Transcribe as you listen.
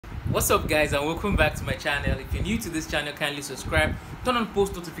What's up guys, and welcome back to my channel. If you're new to this channel, kindly subscribe, turn on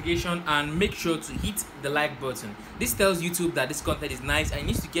post notification, and make sure to hit the like button. This tells YouTube that this content is nice and it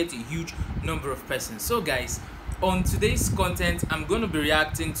needs to get a huge number of persons. So guys, on today's content I'm going to be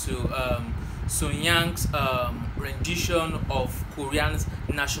reacting to Sohyang's rendition of Korean's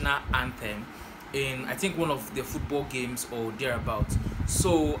national anthem in, I think, one of the football games or thereabouts.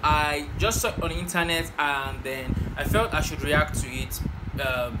 So I just saw it on the internet and then I felt I should react to it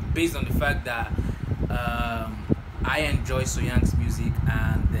based on the fact that I enjoy Sohyang's music,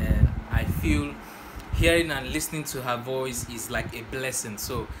 and I feel hearing and listening to her voice is like a blessing.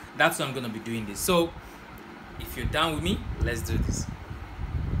 So that's why I'm gonna be doing this. So if you're down with me, let's do this.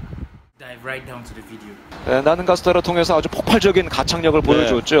 Dive right down to the video. 네, 나는 가수다를 통해서 아주 폭발적인 가창력을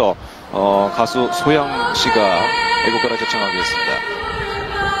보여줬죠. 가수 소양 씨가 애국가를 개창하겠습니다.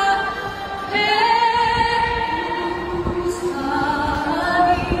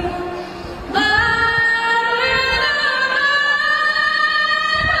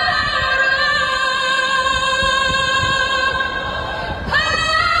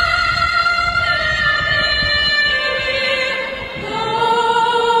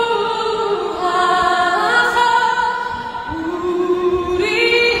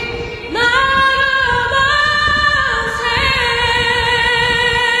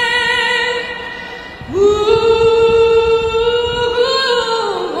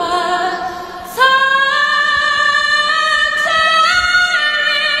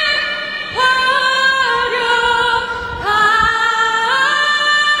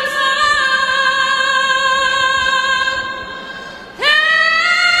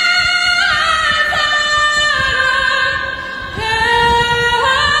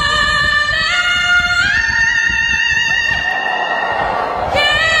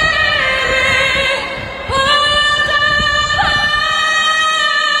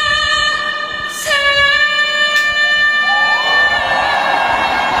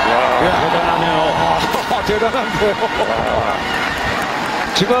 대단한데요.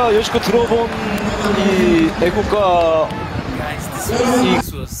 제가 여지껏 들어본 이 애국가. Guys,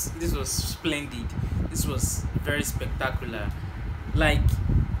 this was splendid. This was very spectacular. Like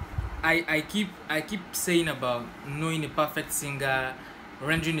I keep saying about knowing a perfect singer,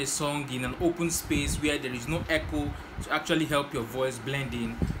 rendering a song in an open space where there is no echo to actually help your voice blend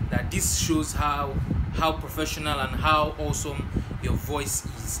in. That this shows how professional and how awesome your voice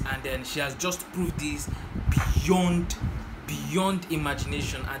is, and then she has just proved this beyond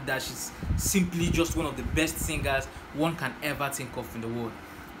imagination, and that she's simply just one of the best singers one can ever think of in the world.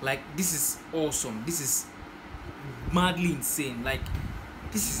 Like, this is awesome. This is madly insane. Like,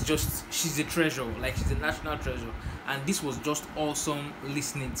 this is just, she's a treasure. Like, she's a national treasure, and this was just awesome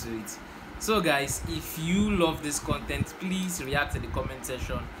listening to it. So guys, if you love this content, please react to the comment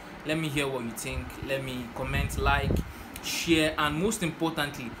section. Let me hear what you think. Let me comment, like, share, and most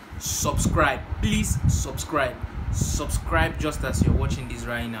importantly, subscribe. Please subscribe just as you're watching this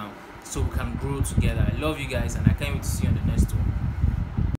right now, so we can grow together. I love you guys, and I can't wait to see you on the next one.